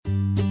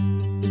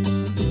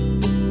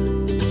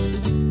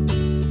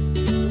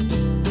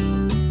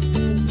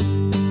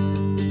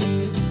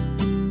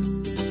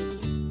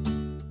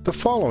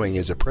following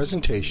is a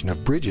presentation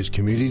of Bridges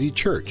Community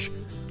Church.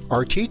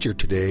 Our teacher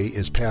today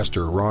is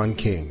Pastor Ron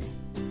King.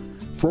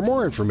 For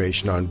more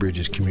information on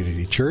Bridges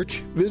Community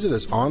Church, visit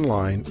us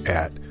online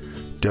at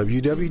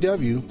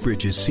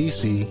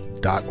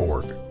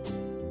www.bridgescc.org.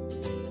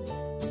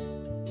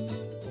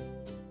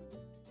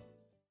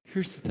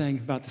 Here's the thing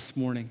about this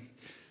morning.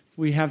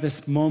 We have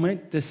this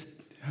moment, this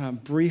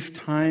brief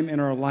time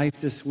in our life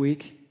this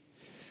week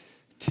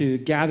to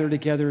gather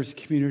together as a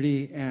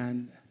community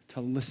and to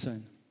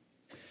listen.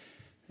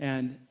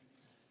 And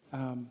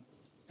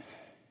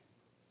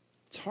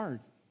it's hard.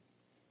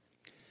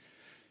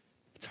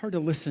 It's hard to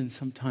listen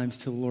sometimes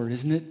to the Lord,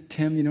 isn't it,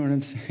 Tim? You know what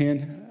I'm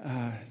saying?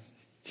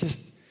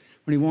 Just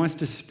when he wants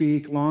to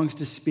speak, longs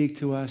to speak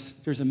to us,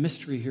 there's a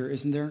mystery here,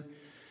 isn't there?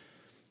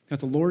 That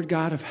the Lord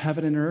God of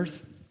heaven and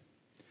earth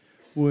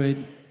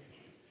would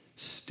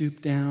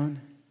stoop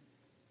down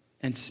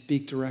and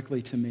speak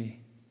directly to me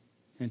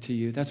and to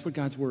you. That's what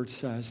God's word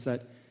says,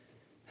 that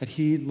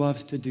he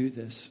loves to do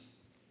this.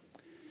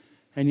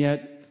 And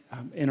yet,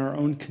 in our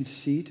own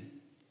conceit,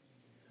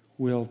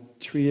 we'll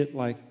treat it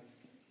like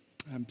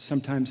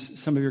sometimes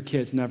some of your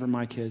kids, never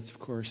my kids, of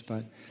course,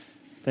 but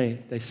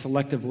they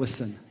selective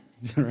listen,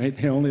 right?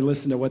 They only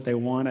listen to what they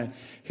want to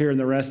hear, and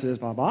the rest is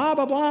blah, blah,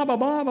 blah, blah, blah,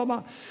 blah, blah,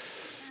 blah.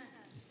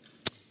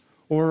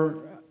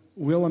 Or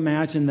we'll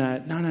imagine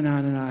that, no,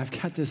 I've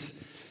got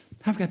this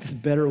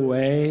better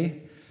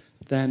way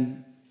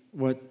than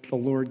what the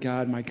Lord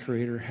God, my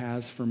Creator,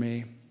 has for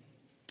me.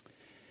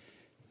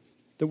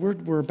 The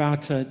word we're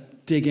about to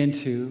dig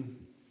into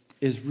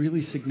is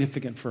really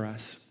significant for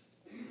us.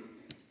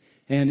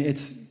 And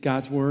it's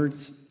God's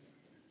words,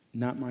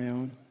 not my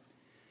own.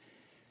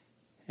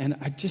 And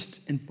I just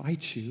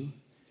invite you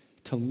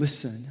to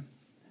listen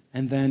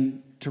and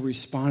then to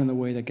respond in the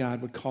way that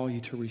God would call you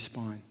to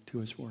respond to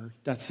his word.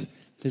 That's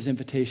his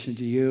invitation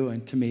to you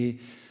and to me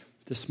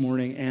this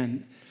morning.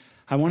 And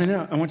I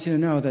want you to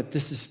know that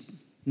this is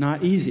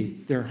not easy.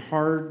 They're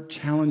hard,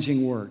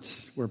 challenging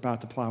words we're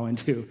about to plow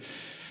into.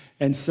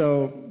 And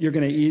so you're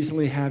going to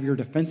easily have your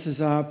defenses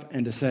up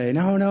and to say,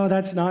 no,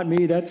 that's not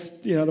me. That's,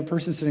 the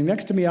person sitting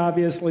next to me,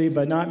 obviously,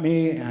 but not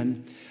me.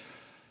 And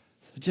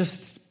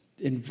just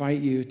invite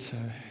you to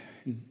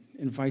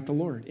invite the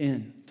Lord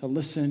in, to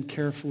listen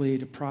carefully,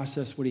 to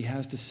process what he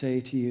has to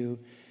say to you,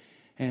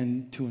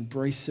 and to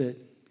embrace it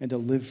and to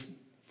live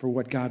for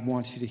what God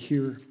wants you to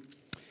hear.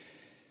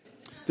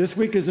 This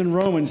week is in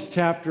Romans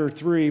chapter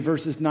 3,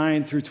 verses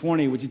 9 through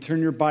 20. Would you turn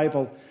your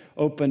Bible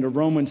open to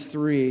Romans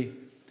 3,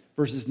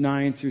 verses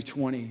 9 through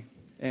 20,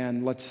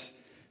 and let's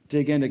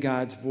dig into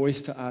God's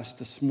voice to us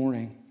this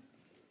morning.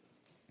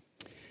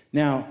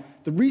 Now,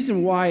 the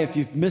reason why, if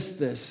you've missed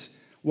this,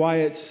 why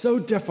it's so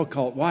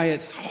difficult, why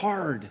it's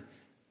hard,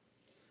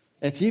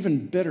 it's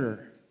even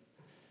bitter,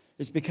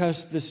 is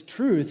because this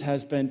truth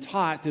has been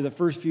taught through the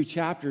first few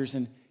chapters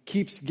and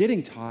keeps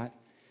getting taught,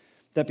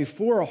 that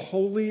before a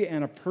holy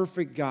and a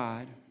perfect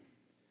God,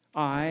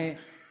 I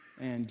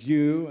and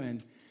you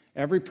and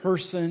every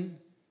person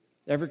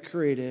ever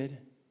created,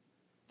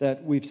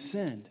 that we've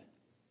sinned.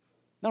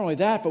 Not only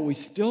that, but we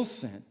still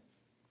sin.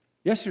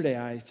 Yesterday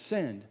I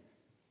sinned.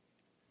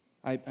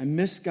 I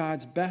missed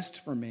God's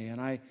best for me,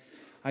 and I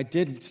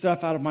did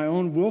stuff out of my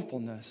own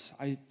willfulness.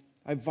 I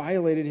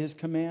violated his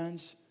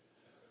commands,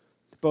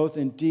 both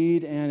in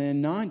deed and in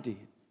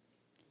non-deed.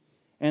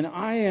 And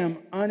I am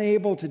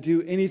unable to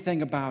do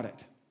anything about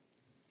it.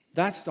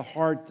 That's the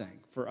hard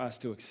thing for us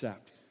to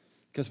accept,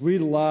 because we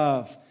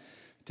love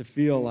to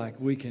feel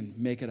like we can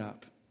make it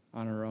up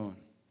on our own.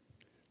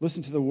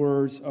 Listen to the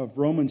words of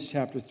Romans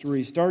chapter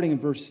 3, starting in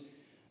verse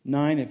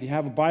 9. If you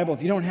have a Bible,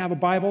 if you don't have a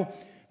Bible,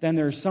 then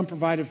there's some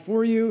provided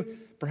for you.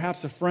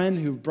 Perhaps a friend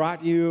who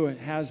brought you and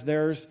has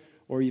theirs,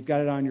 or you've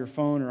got it on your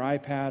phone or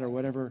iPad or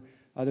whatever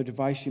other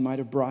device you might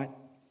have brought.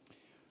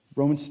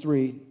 Romans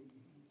 3.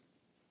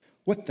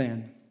 What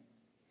then?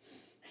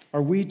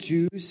 Are we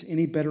Jews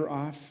any better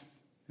off?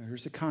 Now,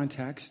 here's the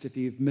context if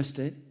you've missed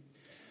it.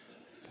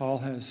 Paul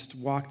has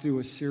walked through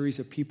a series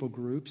of people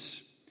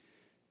groups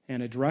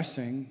and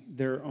addressing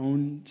their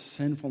own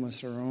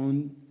sinfulness, their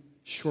own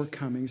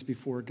shortcomings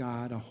before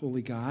God, a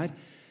holy God.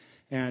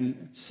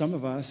 And some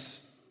of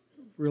us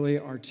really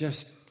are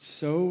just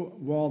so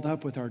walled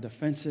up with our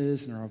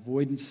defenses and our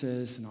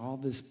avoidances and all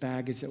this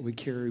baggage that we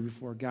carry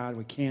before God,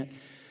 we can't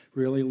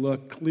really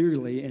look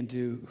clearly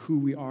into who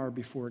we are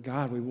before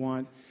God. We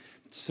want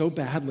so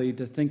badly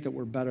to think that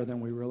we're better than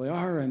we really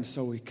are, and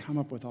so we come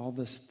up with all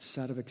this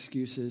set of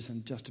excuses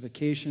and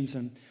justifications.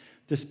 And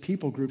this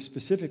people group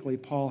specifically,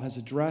 Paul has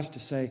addressed to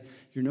say,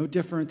 you're no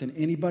different than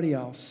anybody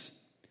else.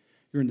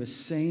 You're in the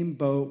same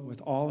boat with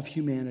all of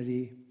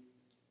humanity.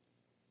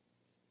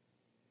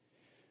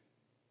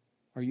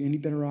 Are you any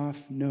better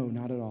off? No,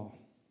 not at all.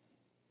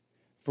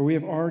 For we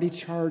have already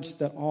charged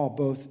that all,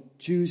 both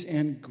Jews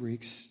and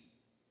Greeks,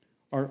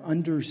 are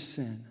under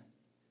sin.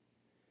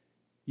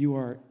 You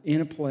are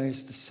in a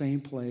place, the same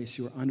place.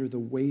 You are under the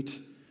weight,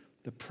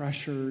 the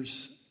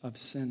pressures of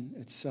sin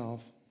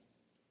itself.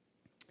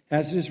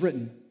 As it is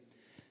written,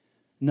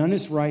 None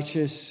is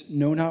righteous,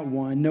 no, not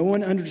one. No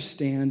one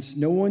understands,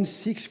 no one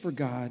seeks for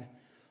God.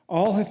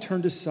 All have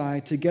turned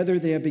aside. Together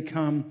they have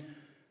become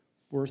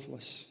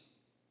worthless.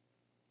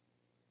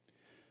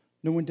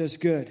 No one does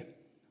good,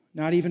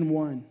 not even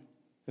one.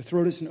 Their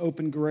throat is an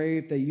open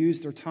grave. They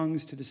use their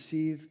tongues to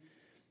deceive.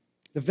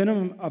 The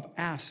venom of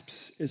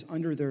asps is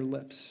under their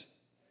lips.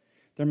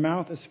 Their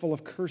mouth is full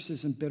of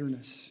curses and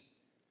bitterness.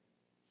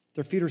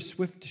 Their feet are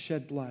swift to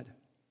shed blood.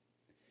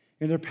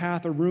 In their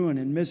path are ruin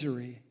and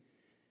misery.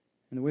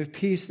 In the way of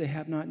peace they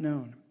have not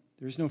known.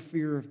 There is no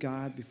fear of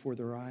God before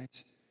their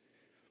eyes.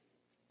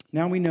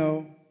 Now we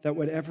know that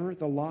whatever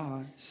the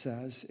law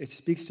says, it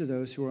speaks to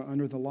those who are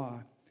under the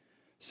law,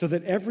 so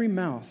that every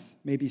mouth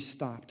may be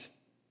stopped,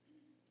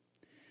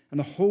 and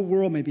the whole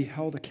world may be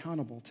held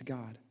accountable to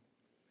God.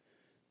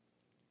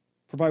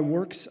 For by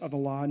works of the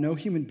law, no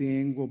human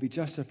being will be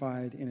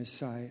justified in his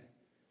sight,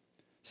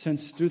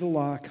 since through the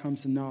law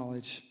comes the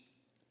knowledge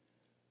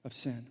of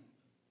sin.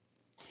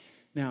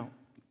 Now,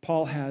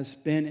 Paul has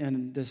been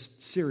in this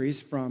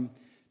series from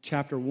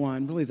chapter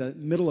 1, really the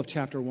middle of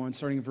chapter 1,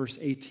 starting in verse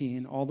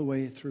 18, all the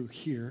way through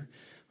here.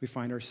 We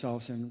find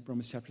ourselves in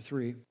Romans chapter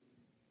 3,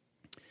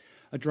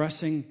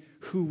 addressing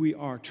who we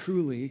are,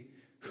 truly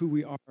who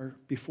we are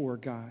before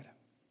God.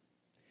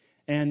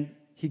 And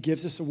he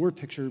gives us a word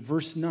picture.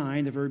 Verse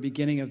 9, the very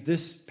beginning of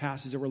this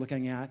passage that we're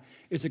looking at,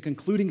 is a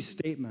concluding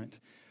statement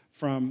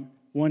from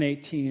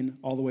 1:18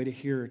 all the way to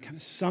here. It kind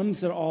of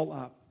sums it all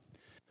up.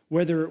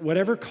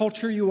 Whatever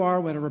culture you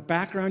are, whatever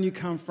background you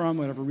come from,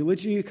 whatever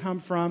religion you come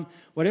from,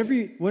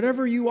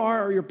 whatever you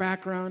are or your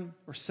background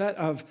or set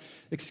of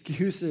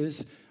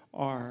excuses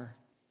are,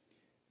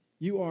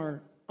 you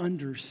are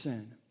under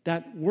sin.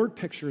 That word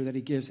picture that he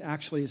gives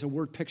actually is a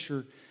word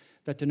picture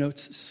that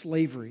denotes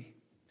slavery.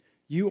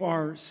 You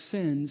are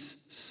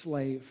sin's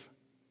slave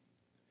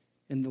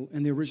in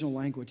the original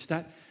language.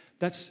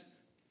 That's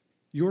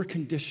your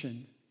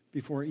condition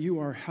before you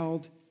are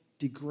held,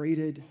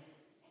 degraded,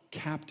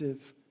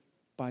 captive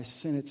by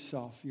sin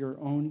itself, your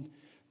own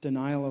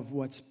denial of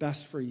what's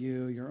best for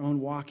you, your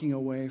own walking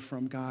away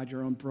from God,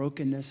 your own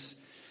brokenness.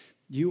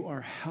 You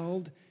are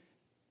held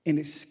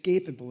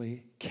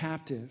inescapably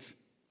captive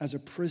as a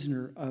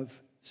prisoner of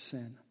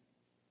sin.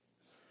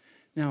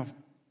 Now,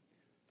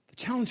 the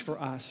challenge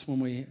for us when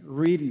we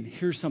read and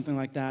hear something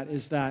like that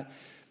is that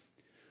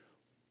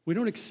we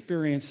don't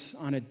experience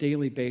on a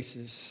daily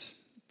basis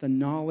the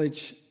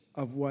knowledge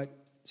of what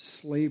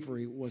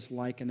slavery was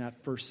like in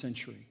that first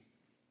century.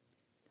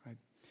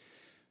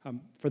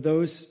 For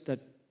those that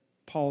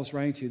Paul is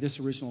writing to,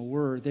 this original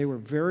word, they were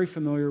very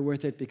familiar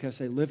with it because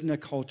they lived in a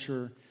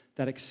culture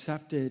that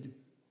accepted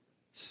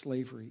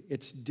slavery,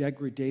 its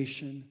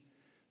degradation,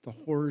 the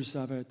horrors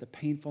of it, the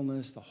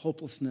painfulness, the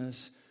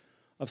hopelessness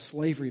of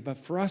slavery. But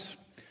for us,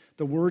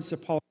 the words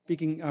that Paul is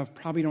speaking of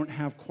probably don't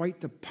have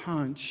quite the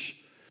punch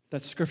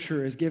that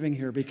Scripture is giving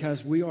here,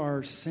 because we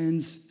are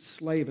sin's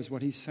slave, is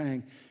what he's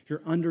saying.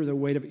 You're under the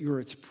weight of it. You're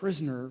its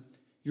prisoner.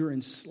 You're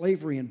in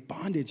slavery and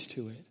bondage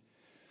to it.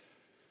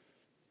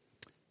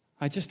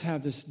 I just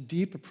have this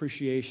deep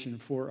appreciation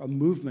for a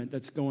movement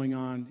that's going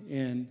on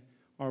in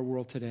our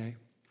world today.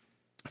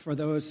 For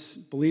those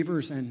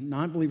believers and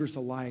non-believers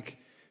alike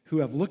who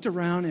have looked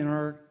around in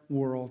our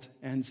world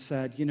and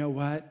said, you know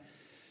what?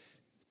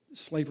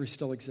 Slavery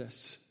still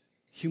exists.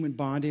 Human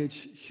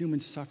bondage, human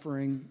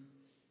suffering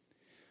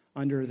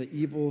under the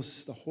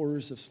evils, the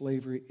horrors of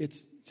slavery,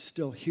 it's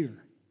still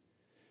here.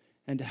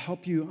 And to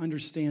help you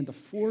understand the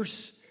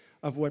force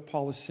of what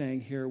Paul is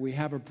saying here, we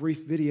have a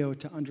brief video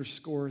to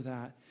underscore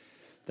that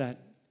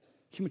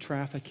human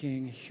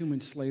trafficking,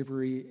 human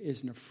slavery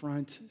is an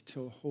affront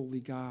to a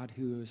holy God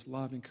who has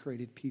loved and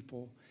created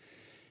people.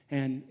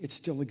 And it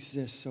still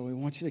exists. So I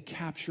want you to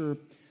capture,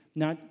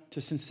 not to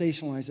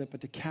sensationalize it,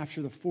 but to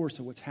capture the force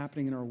of what's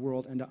happening in our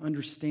world and to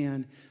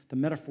understand the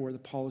metaphor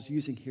that Paul is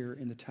using here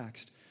in the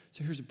text.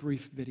 So here's a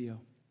brief video.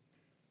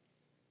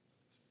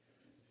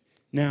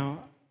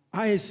 Now,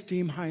 I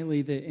esteem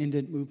highly the End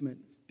It movement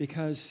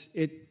because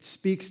it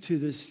speaks to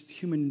this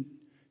human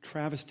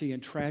travesty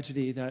and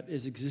tragedy that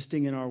is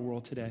existing in our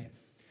world today.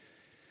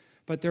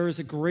 But there is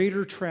a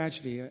greater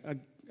tragedy,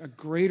 a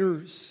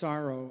greater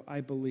sorrow,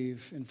 I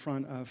believe, in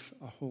front of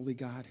a holy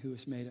God who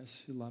has made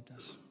us, who loved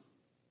us.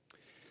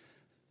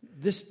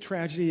 This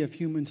tragedy of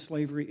human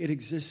slavery, it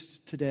exists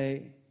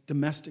today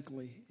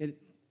domestically. It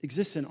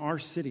exists in our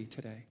city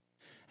today.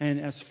 And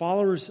as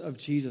followers of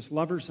Jesus,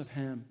 lovers of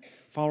him,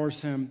 followers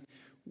of him,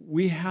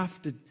 we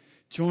have to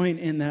join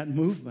in that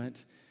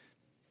movement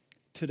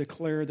to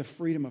declare the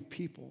freedom of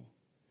people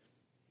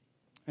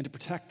and to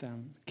protect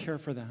them, care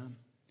for them.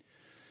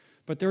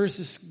 But there is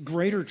this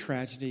greater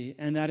tragedy,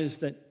 and that is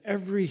that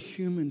every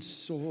human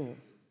soul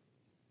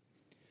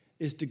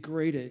is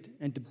degraded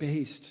and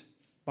debased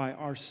by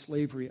our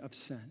slavery of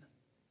sin.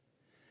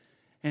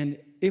 And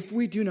if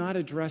we do not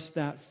address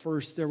that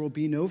first, there will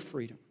be no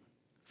freedom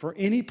for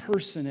any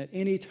person at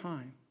any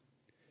time.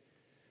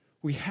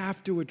 We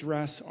have to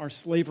address our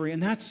slavery.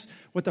 And that's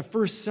what the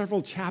first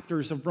several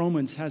chapters of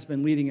Romans has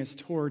been leading us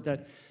toward,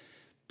 that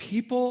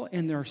people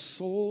in their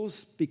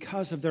souls,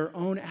 because of their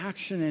own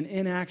action and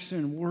inaction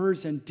and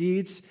words and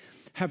deeds,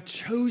 have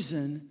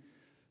chosen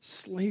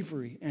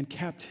slavery and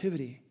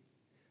captivity,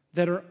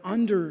 that are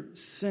under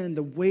sin,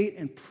 the weight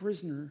and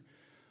prisoner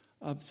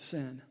of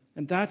sin.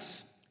 And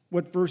that's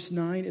what verse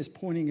 9 is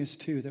pointing us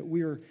to, that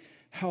we are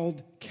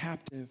held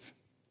captive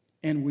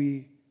and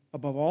we,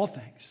 above all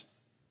things,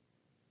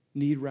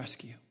 need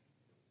rescue.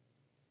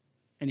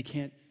 And you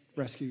can't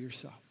rescue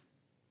yourself,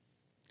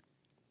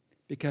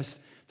 because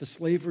the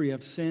slavery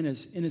of sin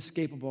is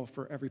inescapable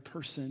for every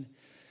person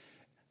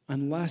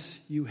unless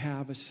you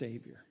have a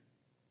Savior.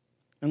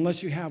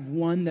 Unless you have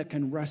one that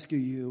can rescue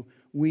you,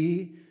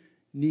 we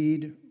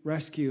need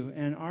rescue.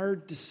 And our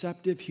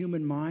deceptive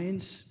human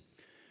minds,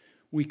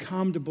 we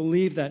come to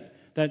believe that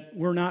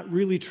we're not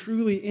really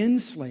truly in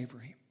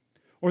slavery,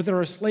 or that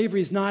our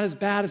slavery is not as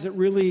bad as it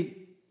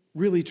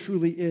really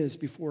truly is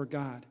before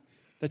God.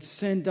 That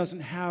sin doesn't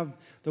have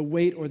the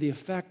weight or the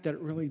effect that it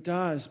really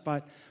does,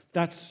 but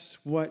that's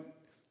what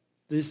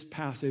this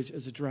passage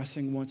is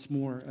addressing once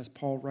more as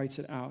Paul writes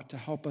it out to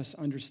help us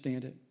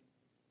understand it.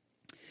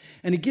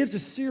 And he gives a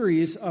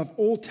series of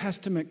Old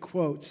Testament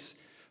quotes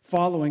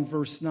following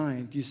verse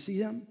 9. Do you see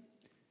them?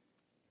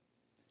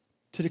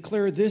 To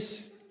declare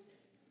this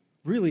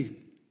really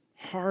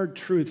hard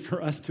truth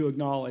for us to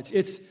acknowledge.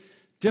 It's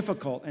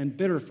difficult and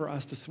bitter for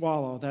us to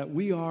swallow that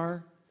we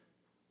are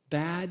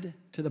bad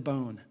to the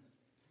bone.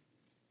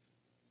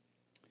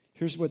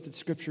 Here's what the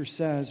scripture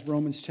says,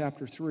 Romans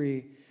chapter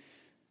 3.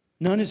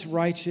 None is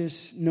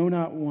righteous, no,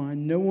 not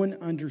one. No one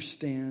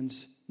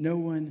understands. No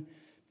one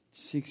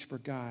seeks for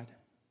God.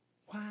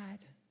 What?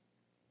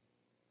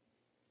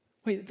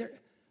 Wait,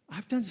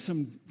 I've done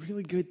some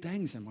really good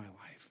things in my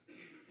life.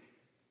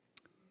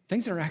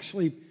 Things that are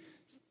actually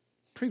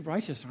pretty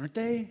righteous, aren't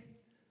they?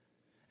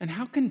 And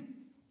how can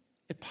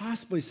it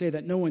possibly say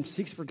that no one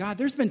seeks for God?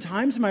 There's been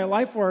times in my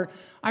life where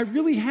I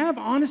really have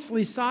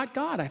honestly sought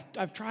God.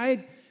 I've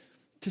tried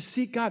to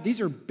seek God.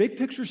 These are big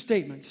picture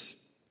statements.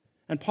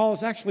 And Paul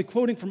is actually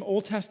quoting from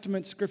Old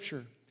Testament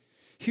scripture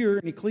here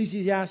in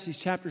Ecclesiastes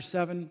chapter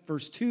 7,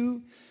 verse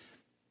 2,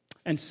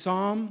 and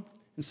Psalm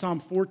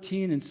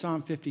 14 and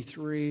Psalm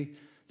 53,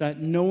 that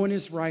no one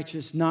is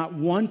righteous. Not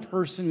one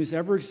person who's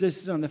ever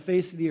existed on the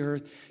face of the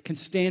earth can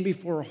stand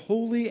before a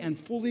holy and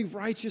fully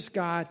righteous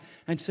God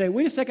and say,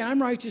 wait a second,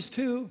 I'm righteous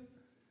too.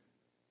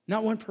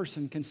 Not one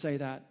person can say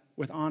that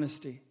with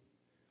honesty.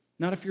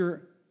 Not if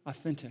you're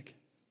authentic.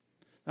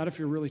 Not if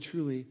you're really,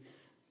 truly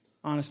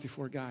honest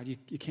before God.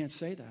 You can't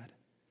say that.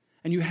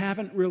 And you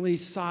haven't really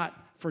sought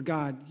for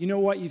God. You know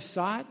what you've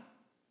sought?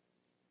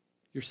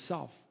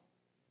 Yourself.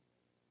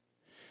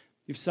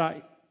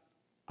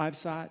 I've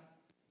sought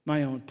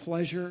my own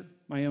pleasure,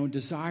 my own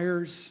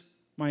desires,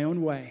 my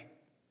own way.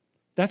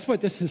 That's what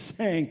this is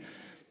saying.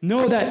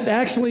 No, that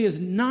actually is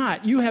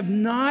not. You have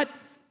not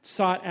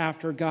sought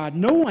after God.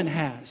 No one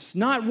has.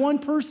 Not one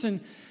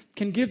person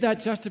can give that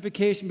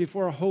justification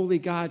before a holy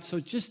God, so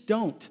just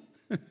don't.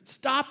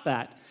 Stop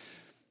that.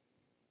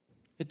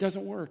 It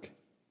doesn't work.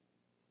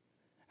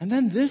 And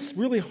then this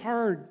really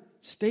hard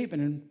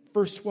statement in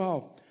verse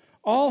 12.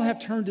 All have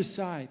turned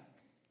aside.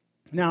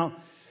 Now,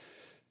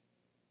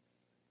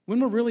 when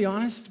we're really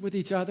honest with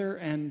each other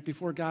and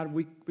before God,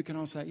 we can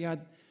all say, yeah,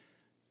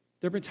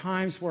 there have been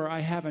times where I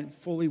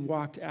haven't fully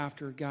walked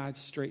after God's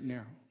straight and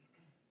narrow.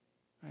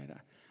 Right?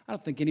 I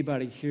don't think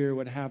anybody here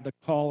would have the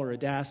call or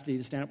audacity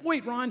to stand up.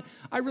 Wait, Ron,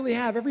 I really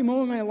have. Every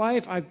moment of my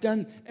life, I've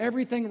done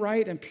everything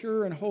right and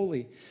pure and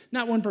holy.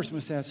 Not one person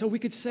would say that. So we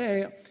could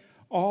say,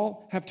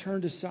 all have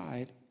turned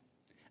aside.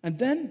 And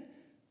then,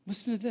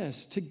 listen to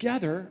this.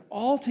 Together,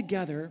 all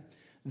together,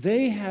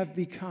 they have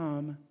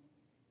become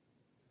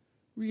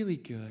really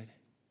good.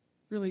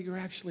 Really, you're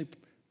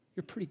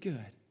pretty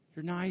good.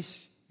 You're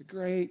nice. You're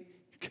great.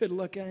 You're good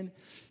looking.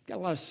 You've got a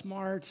lot of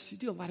smarts. You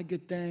do a lot of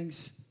good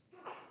things.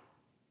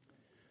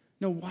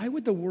 No, why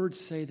would the word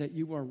say that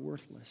you are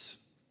worthless?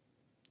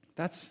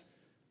 That's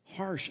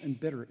harsh and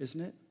bitter,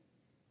 isn't it?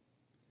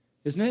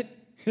 Isn't it?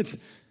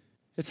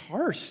 It's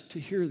harsh to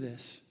hear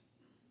this.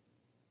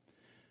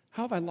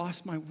 How have I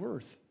lost my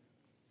worth?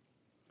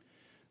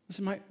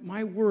 Listen,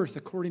 my worth,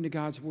 according to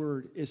God's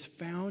word, is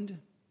found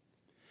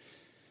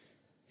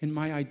in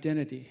my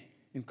identity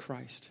in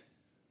Christ.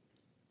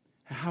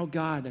 How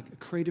God, a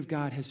creative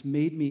God, has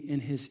made me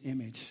in his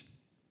image.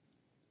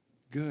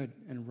 Good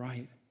and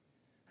right.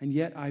 And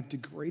yet I've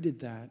degraded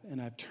that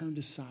and I've turned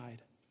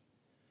aside.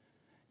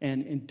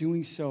 And in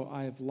doing so,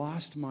 I have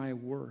lost my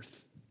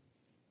worth.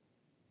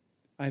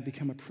 I have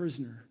become a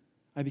prisoner.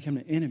 I become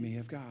an enemy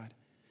of God.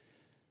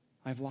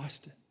 I've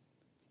lost it.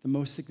 The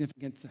most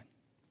significant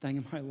thing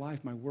in my life,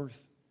 my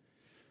worth.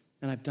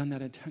 And I've done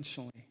that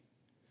intentionally.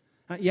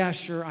 Yeah,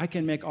 sure, I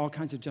can make all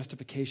kinds of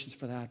justifications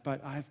for that,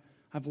 but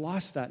I've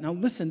lost that. Now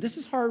listen, this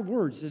is hard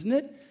words, isn't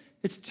it?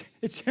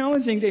 It's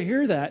challenging to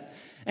hear that.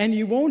 And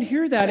you won't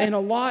hear that in a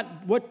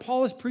lot, what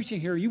Paul is preaching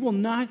here. You will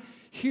not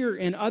hear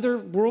in other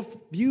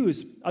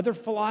worldviews, other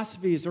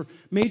philosophies, or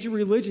major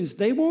religions.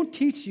 They won't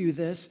teach you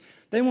this.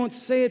 They won't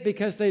say it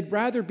because they'd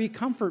rather be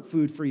comfort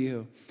food for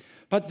you.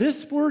 But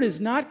this word is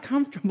not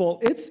comfortable.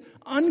 It's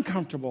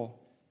uncomfortable.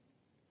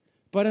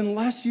 But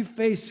unless you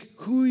face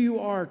who you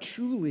are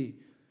truly,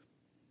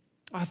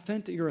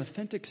 your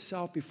authentic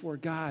self before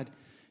God,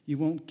 you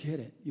won't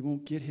get it. You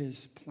won't get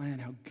his plan,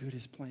 how good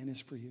his plan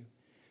is for you,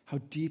 how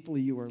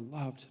deeply you are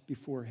loved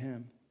before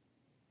him.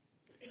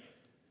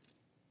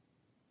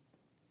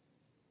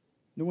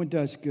 No one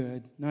does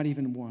good, not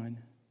even one.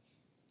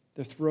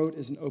 Their throat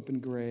is an open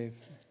grave.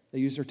 They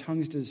use their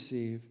tongues to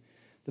deceive.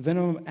 The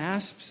venom of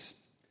asps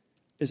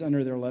is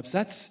under their lips.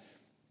 That's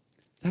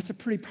a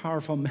pretty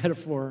powerful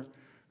metaphor,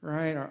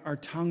 right? Our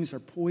tongues are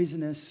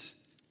poisonous.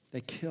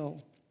 They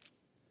kill.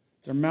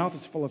 Their mouth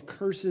is full of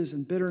curses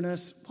and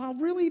bitterness. Well,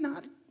 really,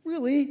 not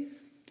really.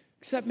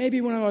 Except maybe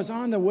when I was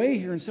on the way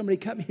here and somebody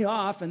cut me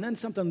off and then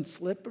something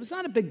slipped, but it's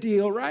not a big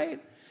deal, right?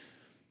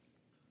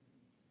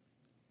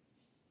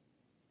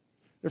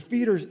 Their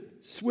feet are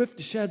swift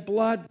to shed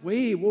blood.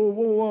 Wait,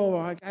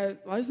 whoa. This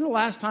is the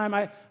last time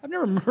I've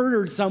never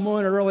murdered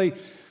someone or really. Their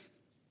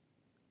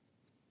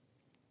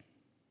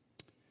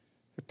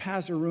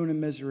paths are ruin and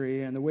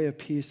misery, and the way of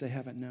peace they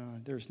haven't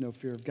known. There's no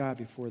fear of God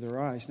before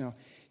their eyes. Now,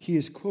 he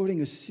is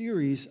quoting a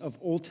series of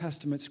Old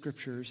Testament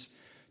scriptures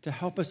to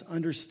help us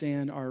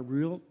understand our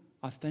real,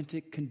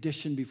 authentic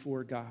condition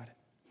before God.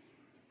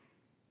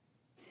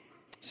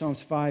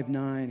 Psalms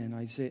 5:9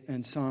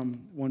 and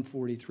Psalm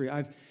 143.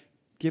 I've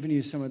given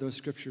you some of those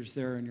scriptures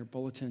there in your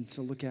bulletin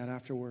to look at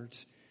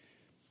afterwards.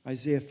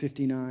 Isaiah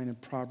 59 and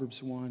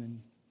Proverbs 1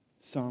 and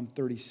Psalm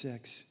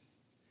 36.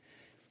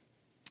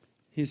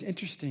 He's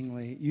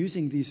interestingly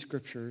using these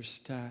scriptures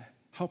to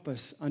help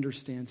us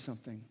understand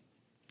something.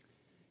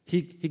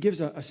 He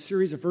gives a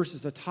series of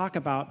verses that talk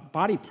about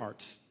body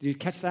parts. Did you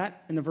catch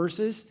that in the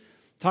verses?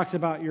 Talks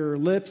about your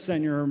lips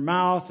and your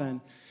mouth.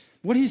 And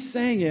what he's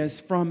saying is,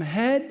 from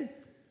head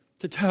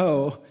to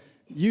toe,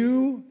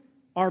 you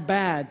are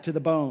bad to the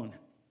bone.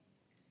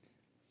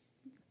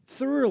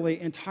 Thoroughly,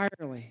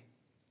 entirely.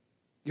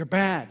 You're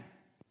bad.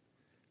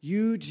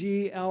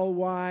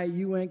 UGLY,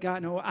 you ain't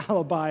got no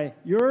alibi.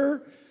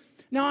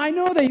 Now, I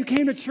know that you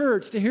came to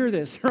church to hear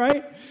this,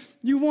 right?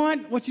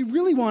 What you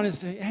really want is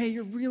to, hey,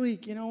 you're really,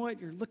 you know what,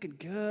 you're looking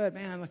good,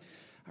 man.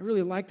 I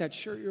really like that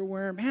shirt you're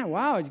wearing. Man,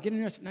 wow, you're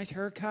getting a nice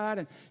haircut.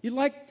 And you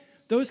like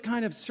those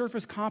kind of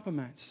surface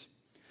compliments.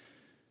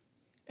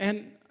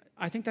 And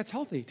I think that's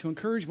healthy, to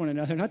encourage one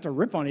another, not to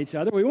rip on each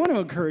other. We want to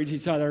encourage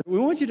each other. We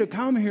want you to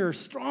come here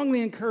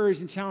strongly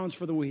encouraged and challenged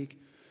for the week.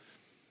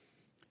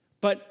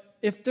 But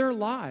if they're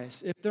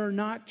lies, if they're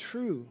not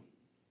true,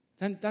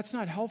 then that's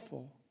not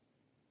helpful.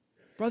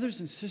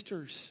 Brothers and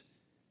sisters,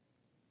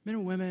 men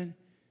and women,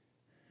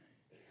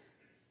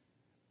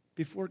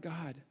 before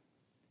God,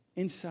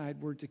 inside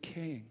we're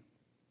decaying.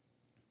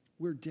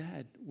 We're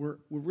dead. We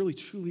really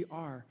truly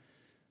are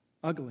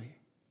ugly.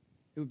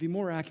 It would be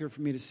more accurate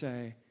for me to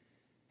say,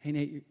 hey,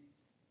 Nate,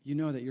 you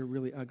know that you're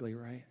really ugly,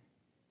 right?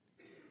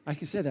 I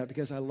can say that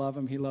because I love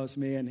him, he loves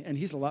me, and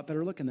he's a lot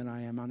better looking than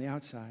I am on the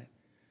outside,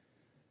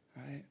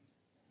 right?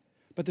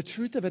 But the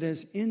truth of it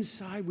is,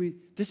 inside,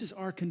 this is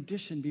our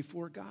condition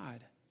before God.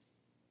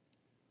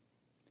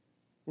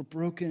 We're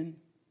broken,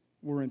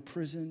 we're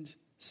imprisoned.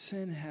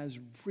 Sin has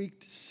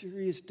wreaked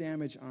serious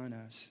damage on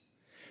us.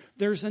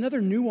 There's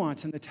another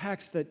nuance in the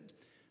text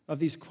of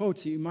these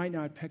quotes that you might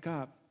not pick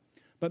up,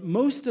 but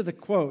most of the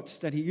quotes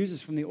that he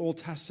uses from the Old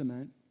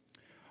Testament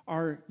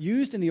are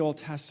used in the Old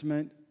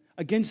Testament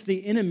against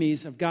the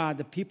enemies of God,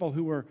 the people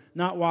who were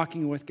not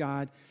walking with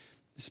God,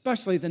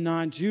 especially the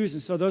non-Jews.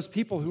 And so those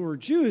people who were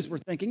Jews were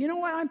thinking, you know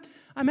what,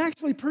 I'm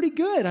actually pretty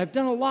good. I've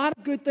done a lot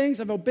of good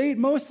things. I've obeyed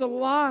most of the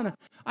law.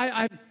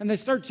 And they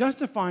start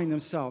justifying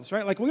themselves,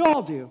 right? Like we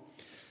all do.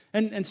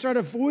 And start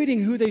avoiding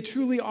who they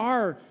truly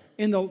are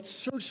in the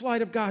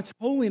searchlight of God's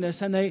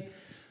holiness. And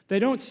they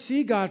don't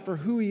see God for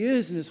who he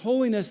is and his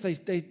holiness.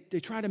 They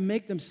try to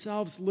make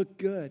themselves look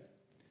good.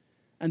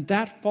 And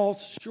that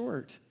falls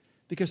short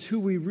because who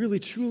we really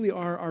truly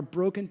are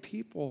broken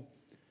people,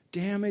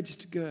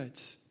 damaged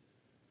goods,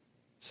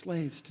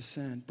 slaves to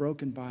sin,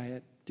 broken by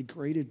it,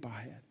 degraded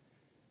by it,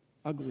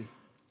 ugly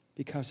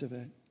because of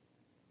it.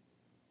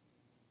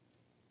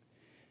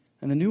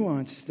 And the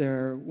nuance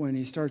there, when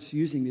he starts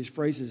using these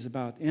phrases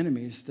about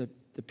enemies, the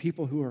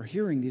people who are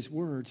hearing these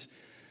words,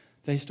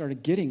 they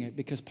started getting it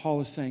because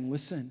Paul is saying,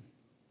 listen,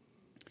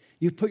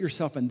 you've put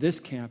yourself in this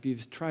camp.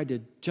 You've tried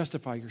to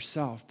justify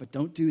yourself, but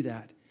don't do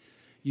that.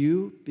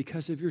 You,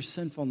 because of your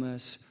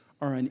sinfulness,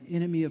 are an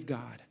enemy of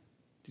God.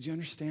 Did you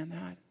understand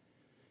that?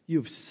 You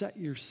have set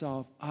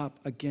yourself up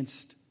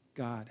against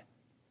God.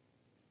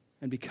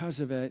 And because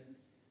of it,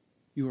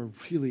 you are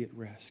really at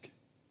risk.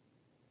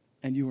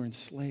 And you are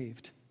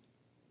enslaved.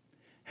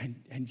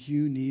 And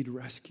you need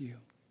rescue.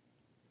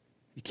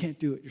 You can't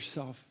do it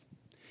yourself.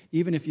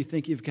 Even if you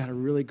think you've got a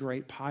really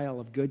great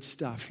pile of good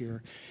stuff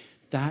here,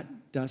 that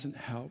doesn't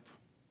help.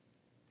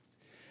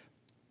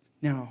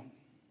 Now,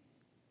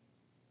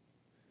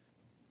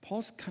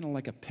 Paul's kind of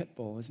like a pit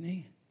bull, isn't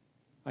he?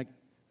 Like,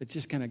 it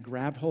just kind of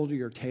grabbed hold of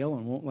your tail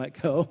and won't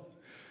let go.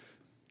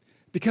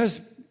 Because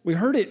we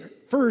heard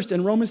it first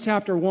in Romans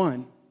chapter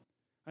 1.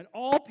 And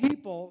all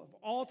people of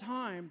all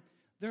time,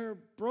 they're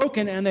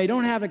broken and they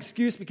don't have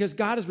excuse because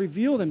God has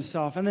revealed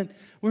himself. And then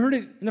we heard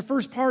it in the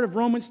first part of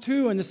Romans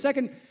 2 and the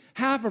second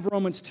half of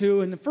Romans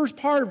 2 and the first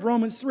part of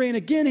Romans 3 and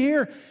again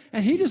here.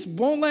 And he just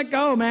won't let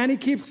go, man. He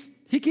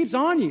keeps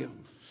on you.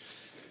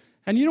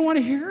 And you don't want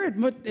to hear it,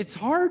 but it's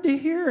hard to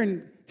hear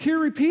and hear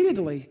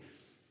repeatedly.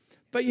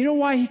 But you know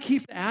why he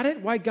keeps at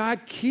it? Why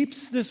God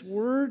keeps this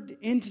word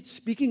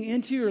speaking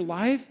into your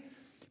life?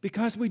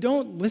 Because we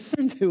don't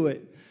listen to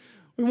it.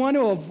 We want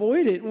to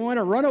avoid it. We want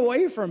to run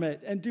away from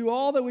it and do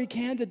all that we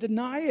can to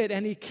deny it.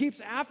 And he keeps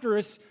after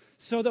us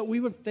so that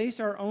we would face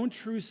our own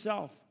true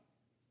self.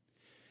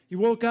 You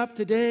woke up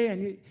today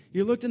and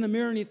you looked in the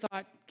mirror and you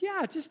thought,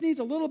 yeah, it just needs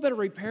a little bit of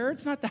repair.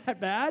 It's not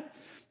that bad.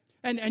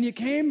 And you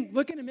came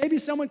looking and maybe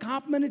someone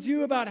complimented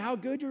you about how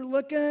good you're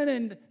looking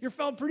and you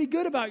felt pretty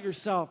good about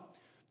yourself.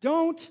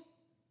 Don't. This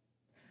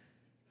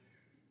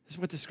is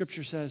what the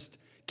scripture says.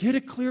 Get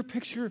a clear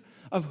picture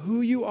of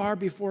who you are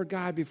before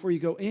God before you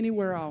go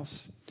anywhere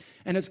else.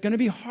 And it's going to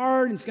be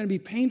hard and it's going to be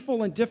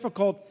painful and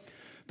difficult,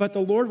 but the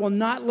Lord will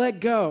not let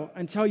go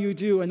until you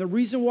do. And the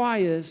reason why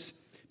is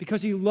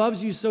because he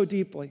loves you so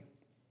deeply.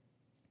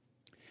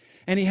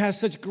 And he has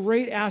such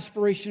great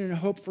aspiration and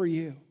hope for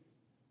you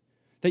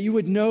that you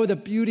would know the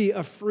beauty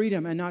of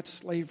freedom and not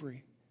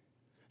slavery.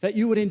 That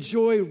you would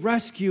enjoy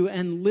rescue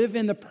and live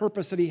in the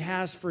purpose that he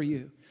has for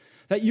you.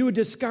 That you would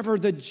discover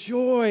the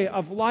joy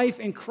of life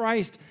in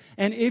Christ.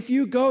 And if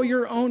you go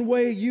your own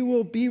way, you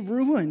will be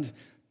ruined.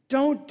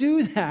 Don't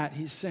do that,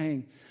 he's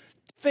saying.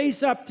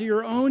 Face up to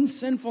your own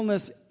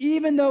sinfulness,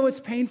 even though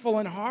it's painful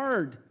and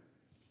hard.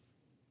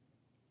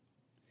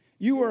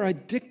 You are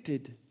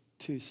addicted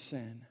to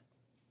sin.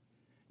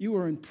 You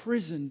are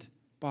imprisoned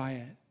by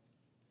it.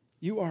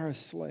 You are a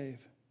slave.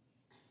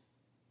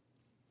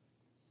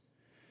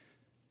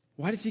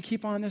 Why does he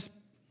keep on this?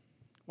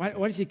 Why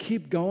does he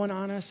keep going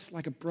on us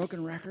like a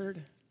broken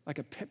record, like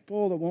a pit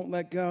bull that won't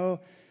let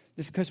go?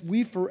 It's because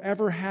we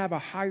forever have a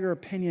higher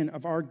opinion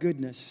of our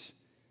goodness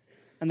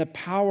and the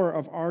power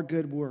of our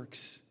good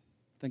works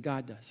than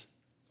God does.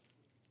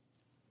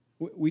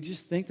 We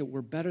just think that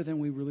we're better than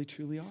we really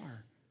truly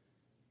are.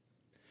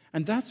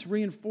 And that's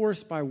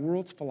reinforced by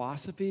world's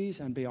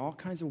philosophies and by all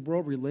kinds of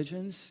world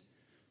religions.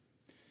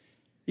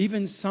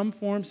 Even some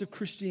forms of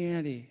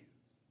Christianity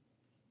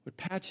would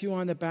pat you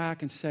on the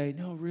back and say,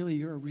 no, really,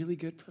 you're a really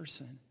good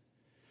person.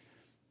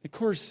 Of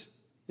course,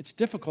 it's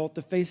difficult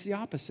to face the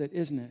opposite,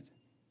 isn't it?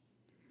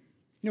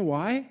 You know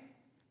why?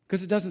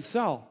 Because it doesn't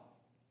sell.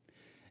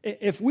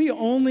 If we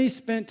only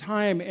spent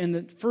time in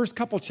the first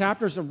couple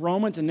chapters of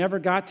Romans and never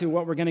got to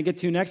what we're going to get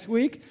to next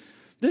week,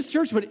 this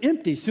church would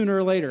empty sooner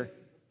or later.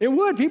 It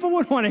would. People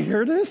wouldn't want to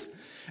hear this.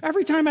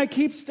 Every time I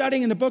keep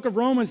studying in the book of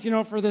Romans,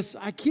 for this,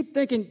 I keep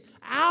thinking,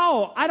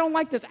 ow, I don't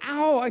like this.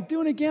 Ow, I'm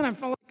doing it again. I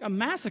feel like a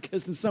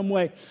masochist in some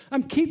way. I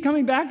keep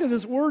coming back to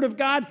this word of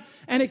God,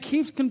 and it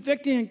keeps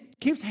convicting and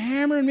keeps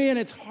hammering me, and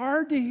it's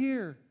hard to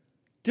hear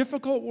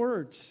difficult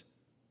words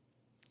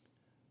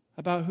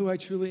about who I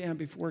truly am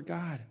before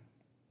God.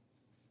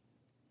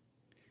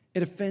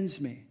 It offends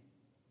me.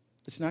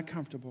 It's not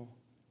comfortable.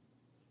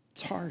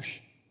 It's harsh.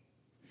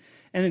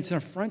 And it's an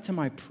affront to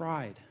my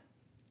pride,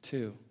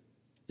 too.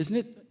 Isn't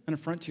it an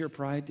affront to your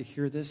pride to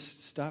hear this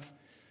stuff,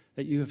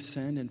 that you have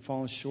sinned and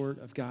fallen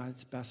short of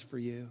God's best for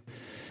you?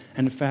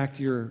 And in fact,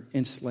 you're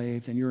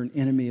enslaved and you're an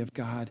enemy of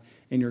God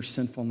in your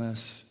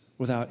sinfulness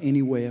without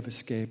any way of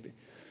escape.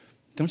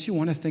 Don't you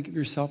want to think of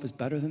yourself as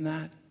better than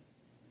that?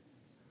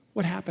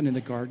 What happened in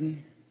the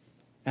garden?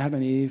 Adam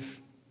and Eve,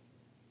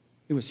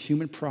 it was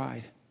human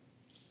pride.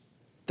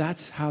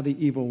 That's how the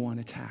evil one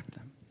attacked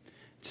them.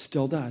 It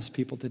still does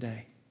people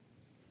today.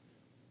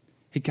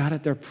 He got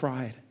at their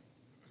pride.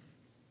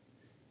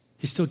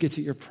 He still gets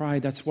at your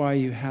pride. That's why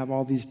you have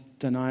all these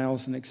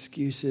denials and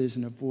excuses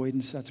and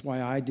avoidance. That's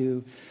why I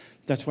do.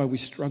 That's why we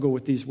struggle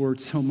with these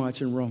words so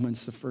much in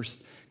Romans, the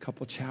first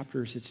couple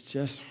chapters. It's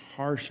just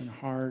harsh and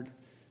hard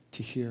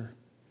to hear.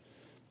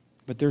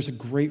 But there's a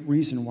great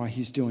reason why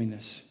he's doing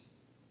this.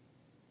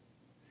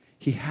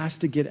 He has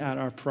to get at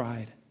our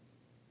pride.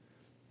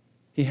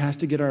 He has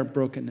to get our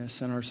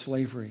brokenness and our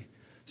slavery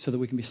so that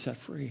we can be set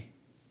free,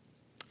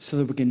 so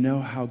that we can know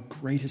how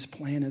great his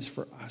plan is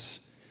for us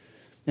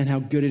and how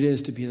good it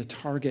is to be the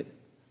target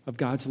of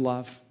God's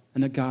love,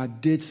 and that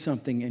God did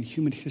something in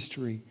human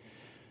history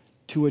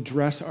to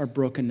address our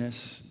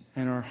brokenness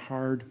and our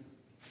hard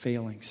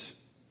failings.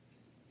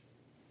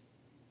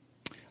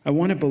 I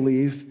want to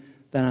believe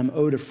that I'm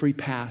owed a free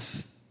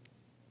pass,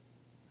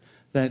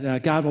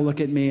 that God will look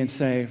at me and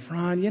say,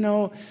 Ron,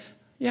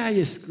 yeah,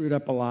 you screwed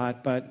up a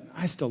lot, but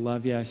I still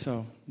love you,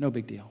 so no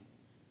big deal.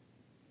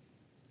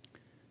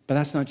 But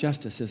that's not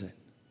justice, is it?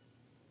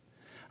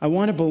 I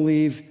want to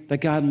believe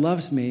that God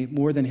loves me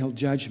more than he'll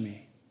judge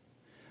me.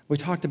 We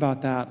talked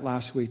about that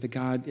last week, that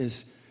God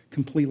is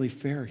completely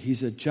fair.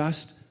 He's a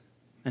just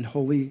and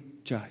holy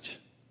judge.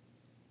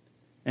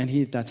 And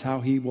that's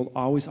how he will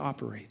always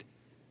operate.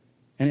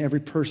 And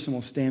every person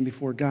will stand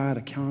before God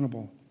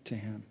accountable to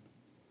him.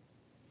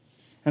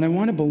 And I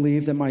want to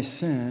believe that my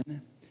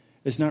sin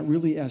is not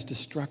really as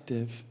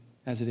destructive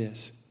as it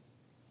is,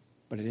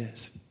 but it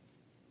is.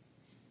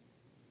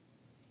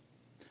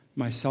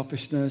 My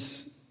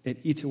selfishness, it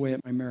eats away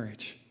at my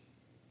marriage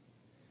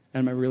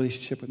and my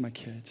relationship with my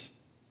kids.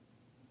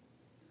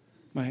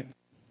 My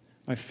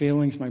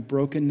failings, my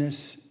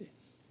brokenness,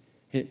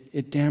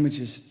 it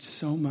damages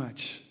so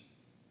much.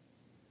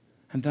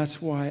 And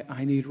that's why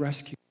I need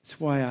rescue. That's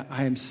why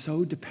I am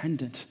so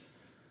dependent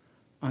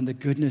on the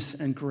goodness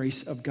and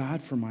grace of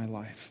God for my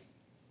life.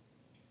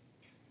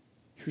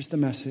 Here's the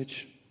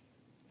message.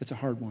 It's a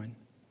hard one.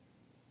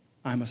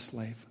 I'm a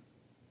slave.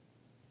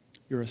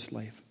 You're a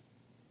slave.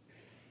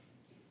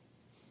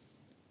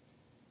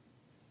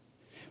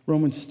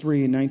 Romans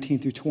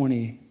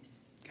 3:19-20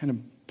 kind of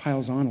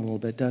piles on a little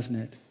bit, doesn't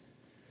it?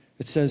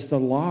 It says, the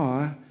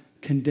law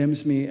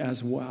condemns me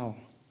as well.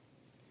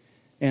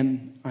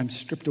 And I'm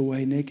stripped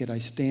away naked. I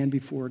stand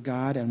before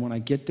God, and when I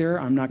get there,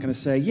 I'm not going to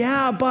say,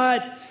 yeah,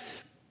 but...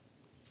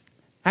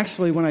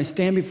 Actually, when I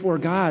stand before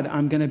God,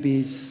 I'm going to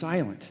be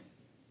silent.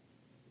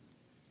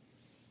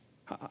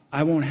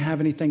 I won't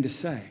have anything to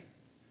say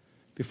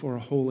before a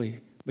holy,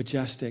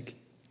 majestic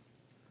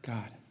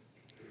God.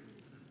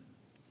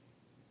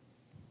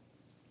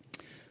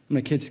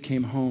 My kids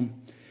came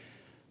home,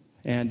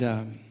 and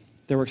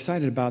they were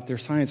excited about their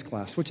science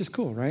class, which is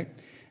cool, right?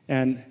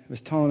 And it was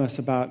telling us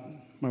about,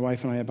 my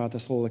wife and I, about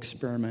this little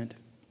experiment.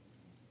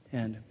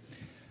 And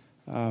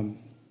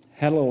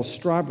had a little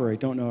strawberry.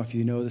 Don't know if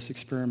you know this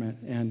experiment.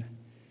 And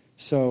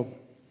so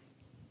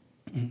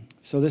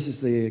this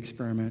is the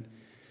experiment.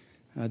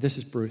 This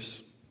is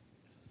Bruce.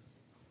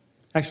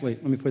 Actually,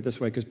 let me put it this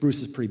way, because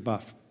Bruce is pretty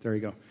buff. There you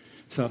go.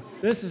 So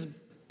this is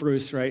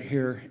Bruce right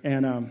here.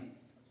 And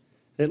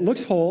it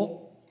looks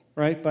whole,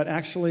 right? But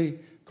actually,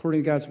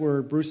 according to God's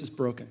word, Bruce is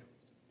broken.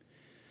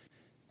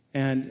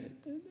 And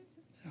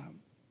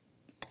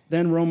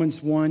then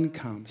Romans 1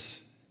 comes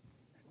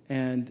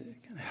and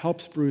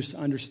helps Bruce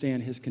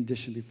understand his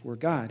condition before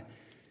God.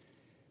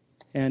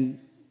 And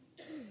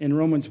in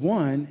Romans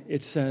 1,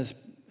 it says,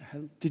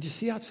 did you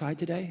see outside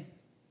today?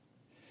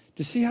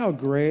 Did you see how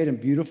great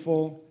and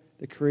beautiful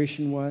the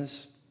creation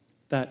was?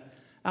 That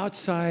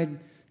outside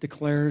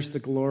declares the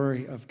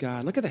glory of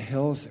God. Look at the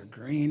hills, they're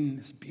green.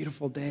 It's a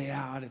beautiful day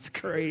out. It's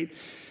great.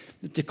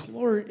 It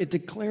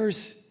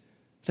declares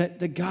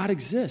that God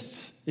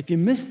exists. If you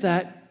missed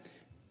that,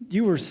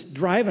 you were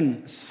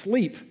driving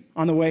asleep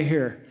on the way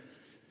here.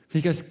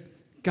 Because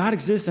God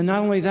exists, and not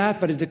only that,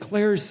 but it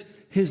declares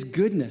his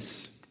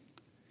goodness.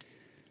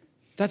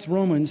 That's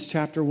Romans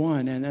chapter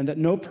 1, and that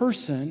no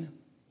person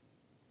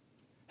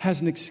has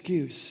an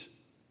excuse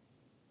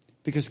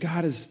because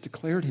God has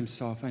declared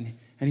himself, and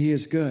he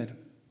is good.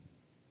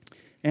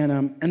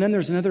 And then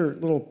there's another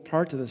little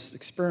part to this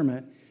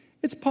experiment.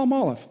 It's palm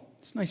olive.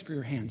 It's nice for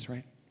your hands,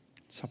 right?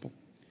 It's supple.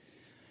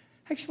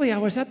 Actually, I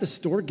was at the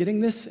store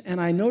getting this,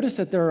 and I noticed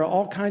that there are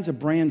all kinds of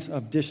brands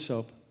of dish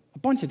soap. A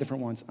bunch of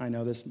different ones. I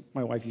know this.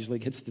 My wife usually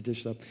gets the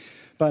dish soap.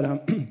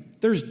 But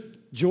there's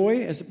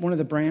Joy as one of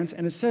the brands,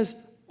 and it says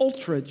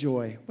Ultra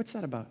Joy. What's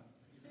that about?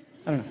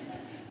 I don't know.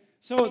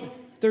 So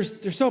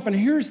there's soap, and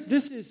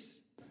this is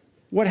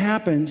what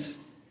happens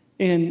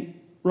in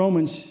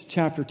Romans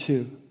chapter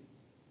 2.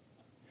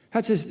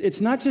 That says it's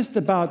not just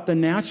about the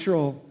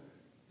natural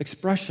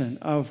expression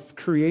of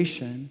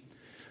creation,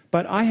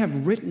 but I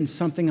have written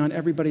something on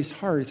everybody's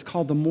heart. It's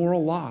called the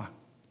moral law.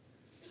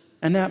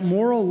 And that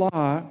moral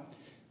law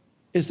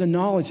is the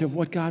knowledge of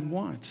what God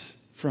wants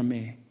from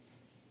me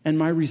and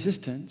my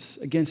resistance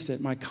against it.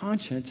 My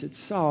conscience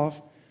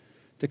itself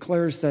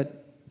declares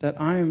that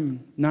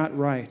I'm not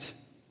right.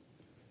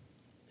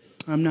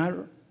 I'm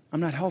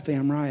not healthy,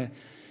 I'm right.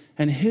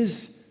 And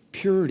his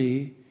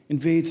purity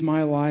invades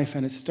my life,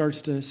 and it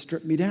starts to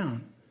strip me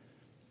down.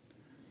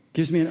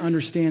 Gives me an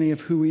understanding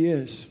of who he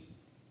is.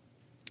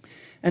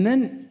 And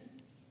then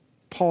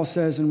Paul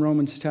says in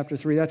Romans chapter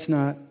 3, that's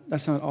not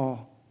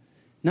all.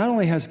 Not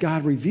only has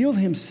God revealed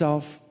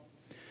himself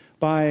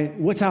by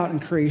what's out in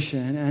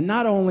creation, and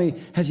not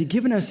only has he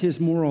given us his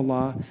moral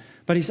law,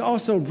 but he's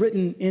also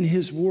written in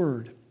his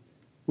word,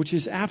 which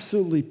is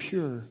absolutely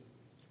pure.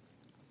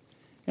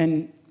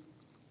 And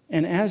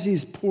as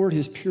he's poured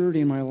his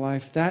purity in my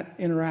life, that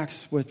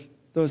interacts with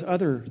those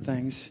other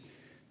things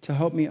to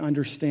help me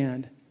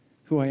understand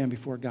who I am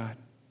before God.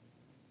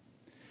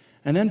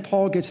 And then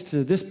Paul gets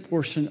to this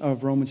portion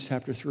of Romans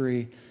chapter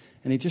 3,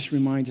 and he just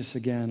reminds us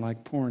again,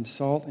 like pouring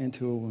salt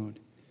into a wound.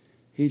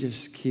 He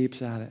just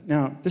keeps at it.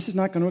 Now, this is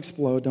not going to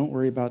explode. Don't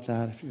worry about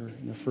that if you're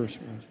in the first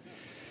rows.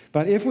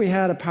 But if we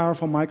had a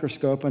powerful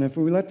microscope, and if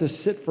we let this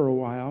sit for a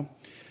while,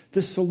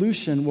 this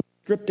solution will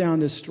strip down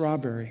this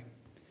strawberry.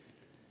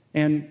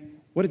 And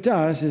what it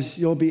does is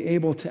you'll be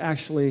able to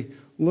actually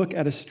look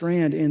at a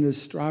strand in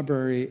this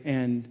strawberry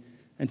and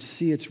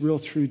see its real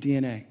true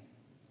DNA.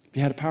 If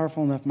you had a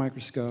powerful enough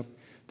microscope,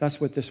 that's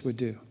what this would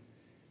do.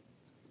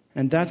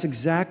 And that's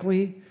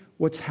exactly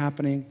what's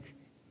happening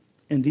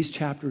in these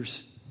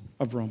chapters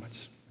of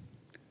Romans.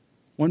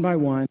 One by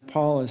one,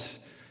 Paul is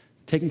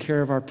taking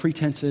care of our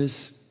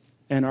pretenses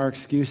and our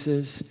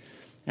excuses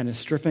and is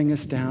stripping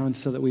us down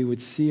so that we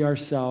would see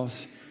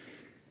ourselves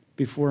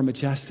before a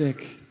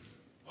majestic,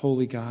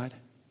 holy God,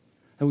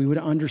 that we would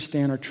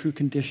understand our true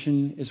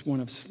condition is one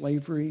of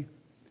slavery.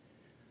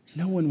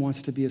 No one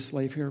wants to be a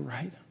slave here,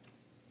 right?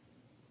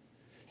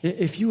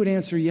 If you would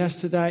answer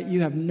yes to that,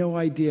 you have no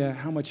idea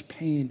how much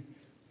pain,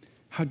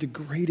 how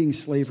degrading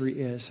slavery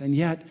is. And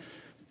yet,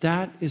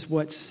 that is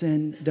what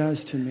sin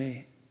does to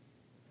me.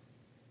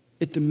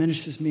 It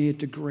diminishes me, it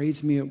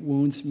degrades me, it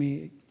wounds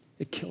me,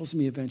 it kills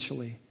me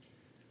eventually.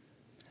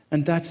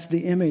 And that's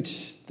the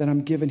image that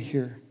I'm given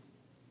here.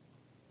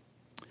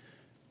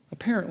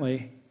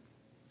 Apparently,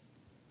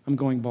 I'm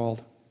going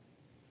bald.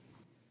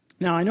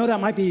 Now, I know that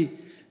might be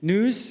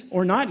news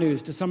or not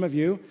news to some of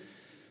you.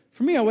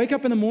 For me, I wake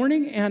up in the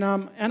morning and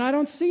I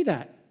don't see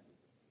that.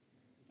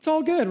 It's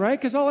all good, right?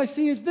 Because all I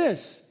see is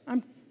this.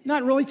 I'm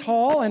not really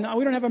tall, and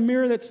we don't have a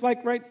mirror that's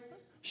like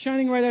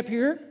shining right up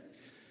here.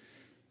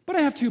 But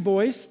I have two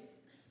boys.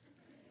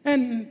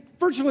 And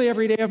virtually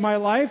every day of my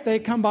life, they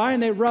come by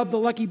and they rub the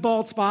lucky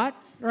bald spot,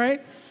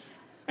 right?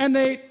 And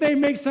they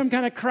make some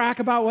kind of crack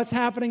about what's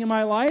happening in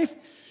my life.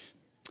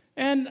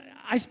 And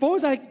I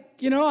suppose I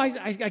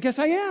guess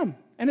I am.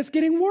 And it's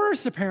getting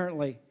worse,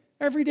 apparently.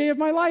 Every day of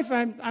my life,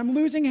 I'm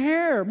losing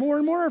hair, more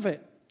and more of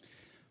it.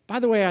 By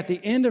the way, at the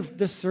end of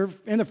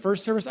in the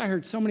first service, I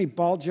heard so many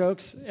bald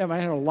jokes. I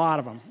had a lot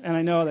of them. And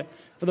I know that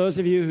for those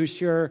of you who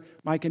share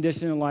my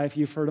condition in life,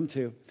 you've heard them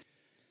too.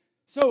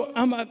 So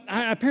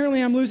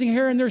apparently I'm losing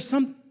hair, and there's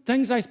some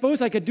things I suppose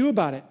I could do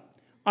about it.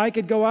 I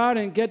could go out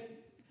and get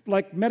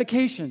like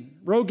medication,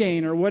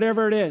 Rogaine or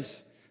whatever it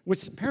is,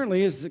 which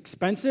apparently is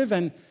expensive,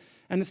 and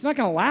it's not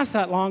going to last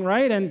that long,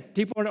 right? And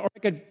or I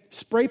could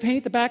spray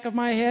paint the back of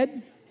my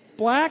head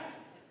black,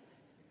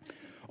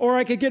 or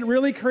I could get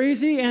really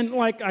crazy, and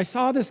like I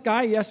saw this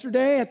guy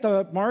yesterday at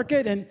the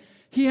market, and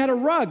he had a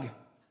rug.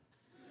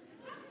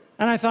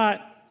 And I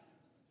thought,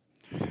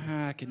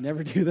 I could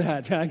never do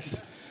that.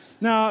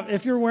 Now,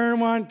 if you're wearing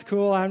one, it's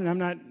cool. I'm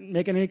not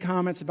making any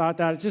comments about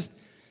that.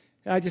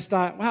 I just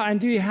thought, wow, and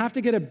do you have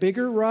to get a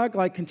bigger rug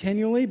like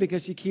continually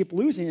because you keep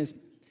losing it?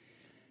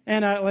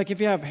 And like if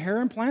you have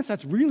hair implants,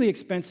 that's really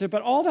expensive,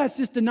 but all that's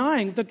just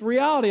denying the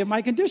reality of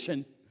my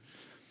condition.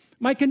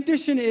 My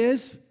condition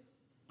is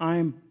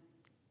I'm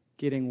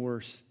getting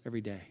worse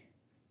every day,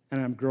 and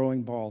I'm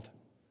growing bald.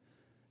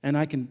 And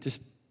I can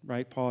just,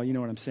 right, Paul, you know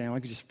what I'm saying. I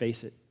can just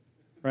face it,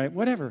 right?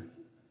 Whatever.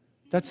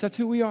 That's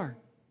who we are.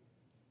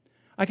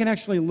 I can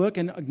actually look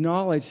and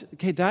acknowledge,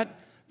 okay,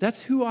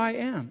 that's who I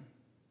am.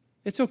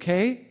 It's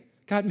okay.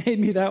 God made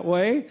me that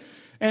way.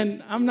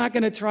 And I'm not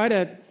going to try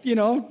to,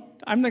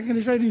 I'm not going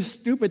to try to do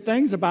stupid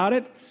things about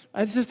it.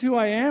 That's just who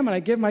I am. And I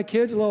give my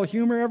kids a little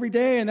humor every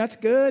day, and that's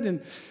good.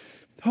 And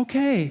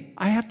okay,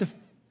 I have to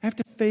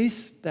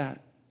face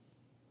that.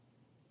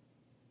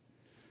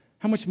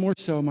 How much more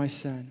so my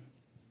sin?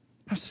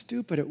 How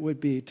stupid it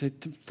would be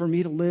for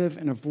me to live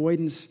in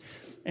avoidance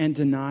and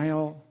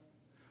denial,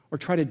 or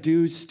try to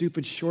do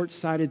stupid,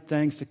 short-sighted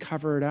things to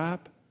cover it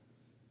up.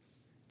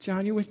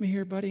 John, you with me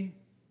here, buddy?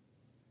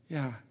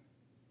 Yeah.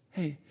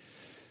 Hey,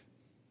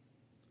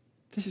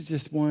 this is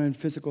just one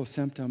physical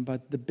symptom,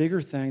 but the bigger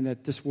thing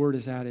that this word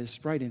is at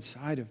is right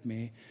inside of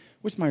me.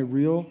 What's my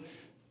real,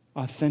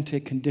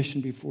 authentic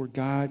condition before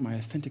God? My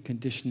authentic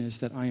condition is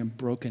that I am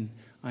broken.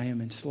 I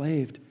am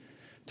enslaved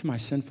to my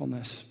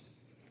sinfulness.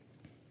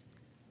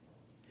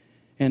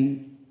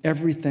 And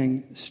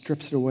everything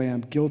strips it away.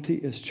 I'm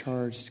guilty as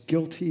charged,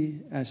 guilty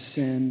as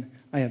sin.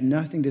 I have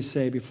nothing to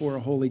say before a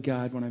holy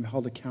God when I'm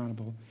held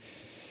accountable.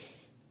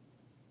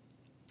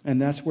 And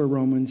that's where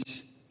Romans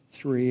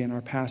 3 and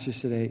our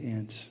passage today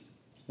ends.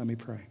 Let me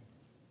pray.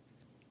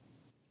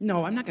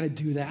 No, I'm not going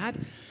to do that.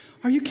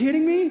 Are you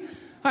kidding me?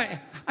 I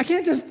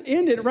can't just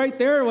end it right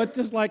there with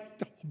just like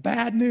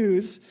bad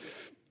news.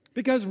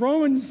 Because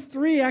Romans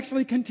 3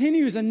 actually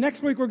continues, and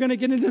next week we're going to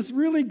get into this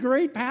really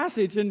great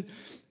passage in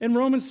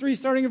Romans 3,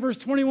 starting in verse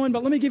 21.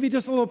 But let me give you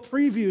just a little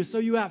preview so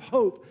you have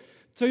hope.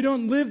 So you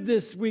don't live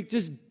this week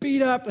just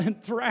beat up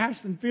and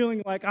thrashed and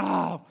feeling like,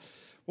 oh,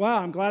 wow,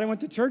 I'm glad I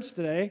went to church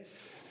today.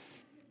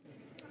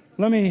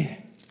 Let me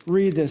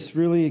read this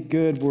really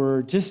good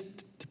word just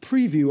to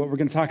preview what we're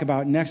going to talk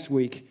about next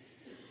week.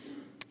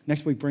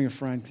 Next week, bring a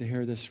friend to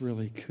hear this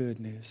really good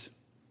news.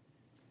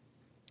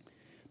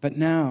 But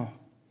now,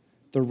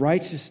 the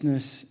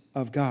righteousness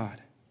of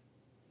God,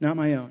 not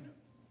my own.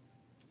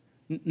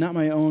 Not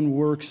my own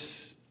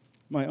works,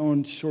 my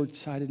own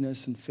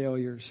short-sightedness and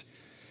failures,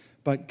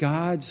 but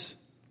God's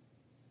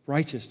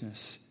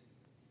righteousness,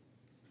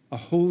 a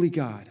holy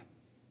God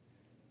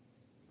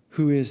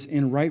who is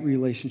in right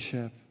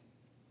relationship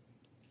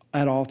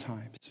at all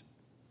times.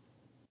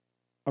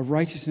 A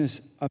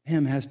righteousness of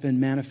him has been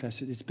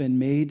manifested. It's been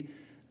made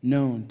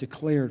known,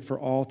 declared for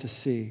all to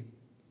see.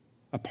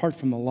 Apart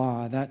from the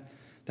law, that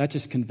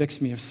just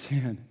convicts me of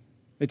sin.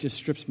 It just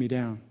strips me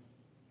down.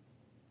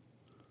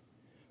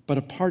 But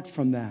apart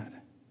from that,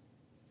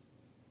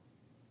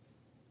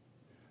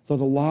 though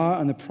the law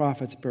and the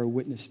prophets bear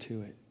witness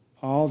to it,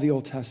 all the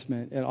Old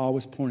Testament, it all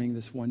was pointing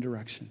this one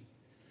direction,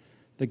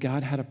 that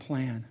God had a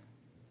plan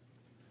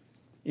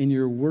in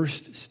your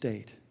worst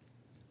state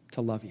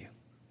to love you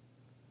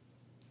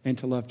and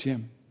to love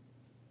Jim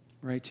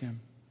right, Jim?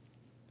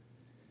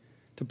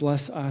 To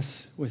bless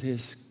us with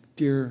his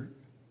dear,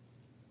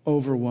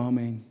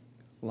 overwhelming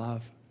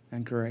love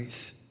and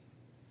grace.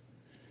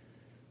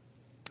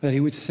 That he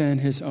would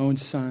send his own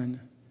son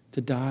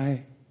to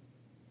die.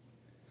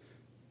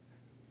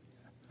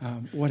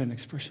 What an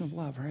expression of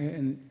love,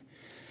 right?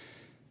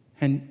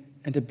 And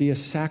to be a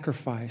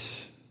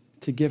sacrifice,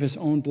 to give his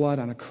own blood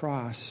on a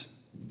cross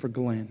for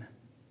Glenn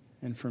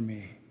and for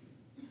me.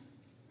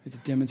 To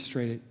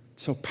demonstrate it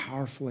so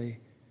powerfully,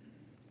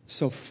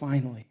 so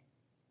finally,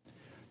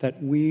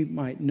 that we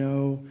might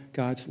know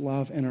God's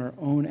love in our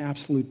own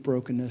absolute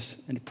brokenness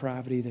and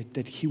depravity,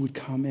 that he would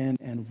come in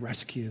and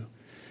rescue.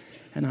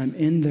 And I'm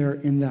in there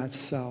in that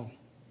cell,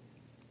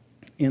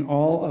 in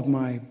all of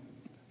my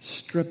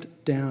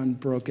stripped down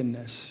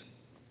brokenness.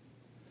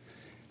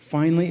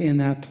 Finally in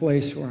that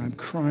place where I'm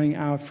crying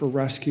out for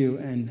rescue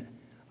and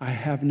I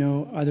have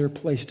no other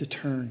place to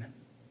turn.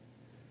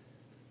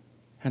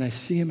 And I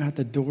see him at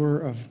the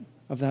door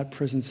of that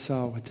prison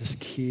cell with this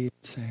key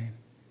saying,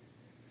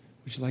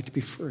 would you like to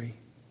be free?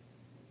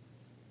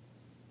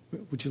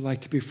 Would you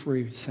like to be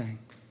free? Saying,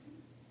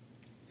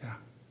 yeah.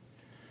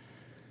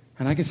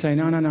 And I can say,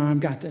 no, I've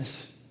got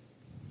this.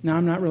 No,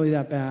 I'm not really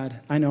that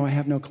bad. I know I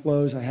have no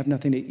clothes. I have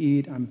nothing to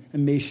eat. I'm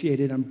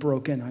emaciated. I'm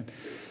broken.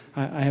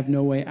 I have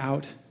no way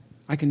out.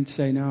 I can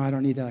say, no, I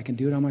don't need that. I can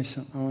do it on my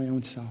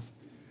own self.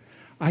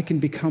 I can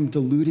become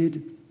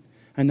deluded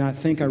and not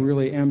think I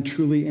really am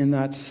truly in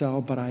that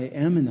cell, but I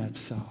am in that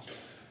cell.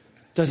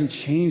 It doesn't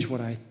change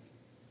what I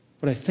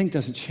think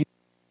doesn't change.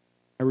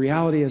 My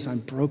reality is I'm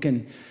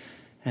broken,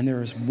 and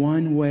there is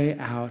one way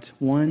out,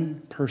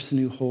 one person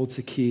who holds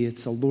the key.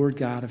 It's the Lord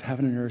God of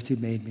heaven and earth who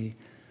made me,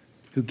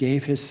 who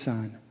gave his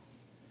son.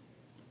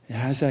 It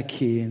has that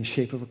key in the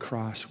shape of a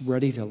cross,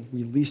 ready to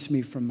release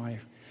me from my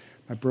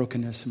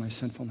brokenness and my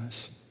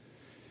sinfulness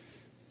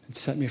and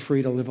set me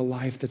free to live a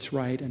life that's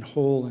right and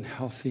whole and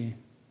healthy,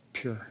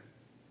 pure.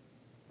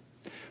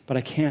 But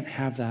I can't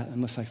have that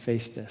unless I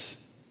face this,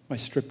 my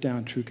stripped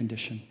down true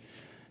condition,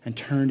 and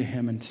turn to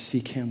him and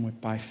seek him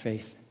by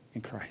faith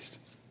in Christ.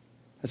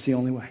 That's the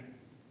only way.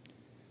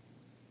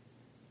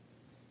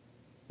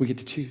 We get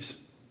to choose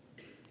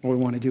what we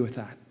want to do with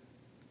that.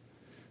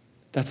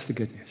 That's the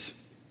good news.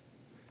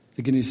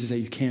 The good news is that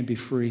you can be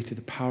free through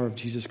the power of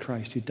Jesus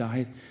Christ, who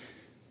died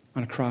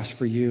on a cross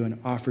for you and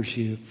offers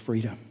you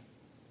freedom.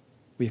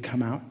 Will you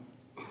come out?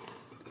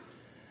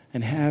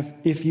 And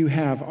if you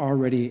have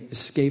already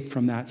escaped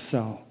from that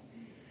cell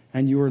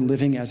and you are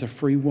living as a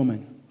free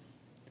woman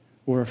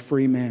or a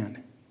free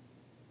man,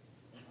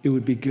 it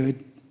would be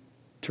good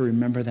to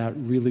remember that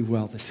really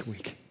well this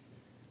week.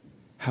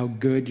 How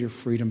good your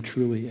freedom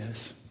truly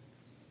is.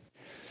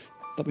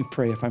 Let me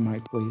pray, if I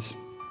might, please.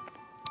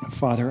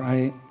 Father,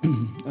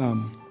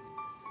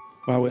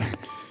 wow,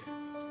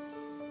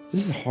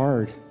 this is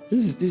hard.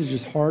 These are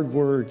just hard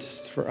words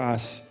for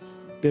us,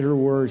 bitter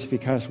words,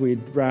 because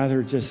we'd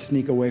rather just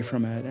sneak away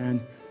from it. And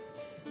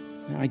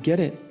I get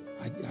it.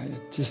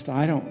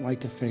 I don't like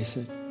to face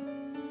it.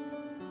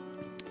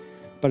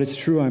 But it's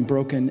true, I'm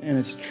broken, and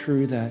it's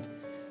true that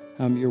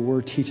your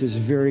word teaches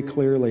very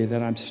clearly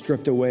that I'm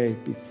stripped away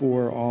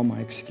before all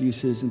my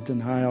excuses and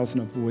denials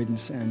and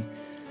avoidance. And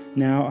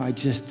now I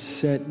just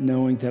sit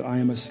knowing that I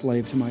am a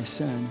slave to my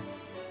sin.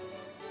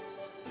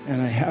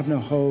 And I have no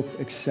hope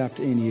except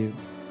in you,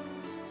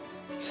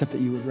 except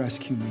that you would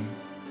rescue me.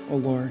 Oh,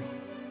 Lord.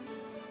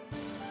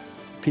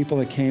 People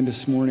that came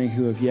this morning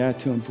who have yet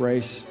to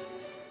embrace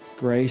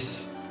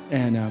grace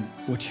and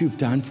what you've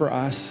done for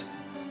us,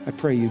 I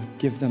pray you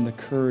give them the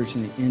courage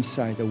and the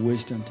insight, the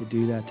wisdom to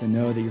do that, to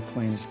know that your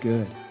plan is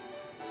good,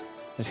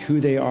 that who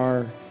they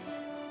are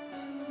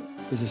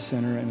is a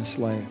sinner and a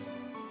slave,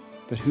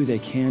 but who they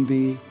can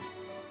be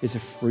is a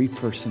free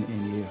person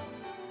in you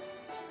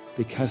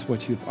because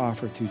what you've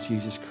offered through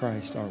Jesus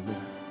Christ, our Lord.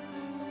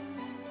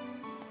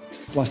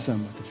 Bless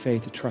them with the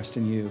faith to trust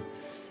in you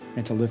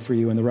and to live for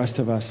you. And the rest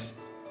of us,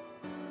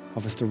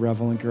 help us to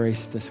revel in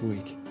grace this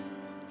week.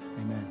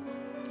 Amen.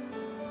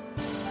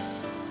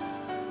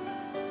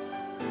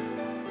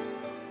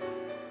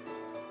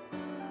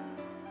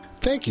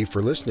 Thank you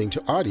for listening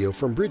to audio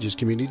from Bridges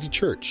Community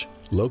Church,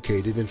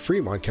 located in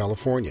Fremont,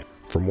 California.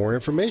 For more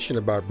information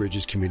about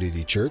Bridges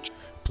Community Church,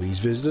 please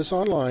visit us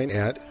online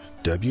at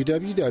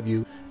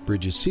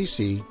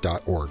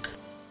www.bridgescc.org.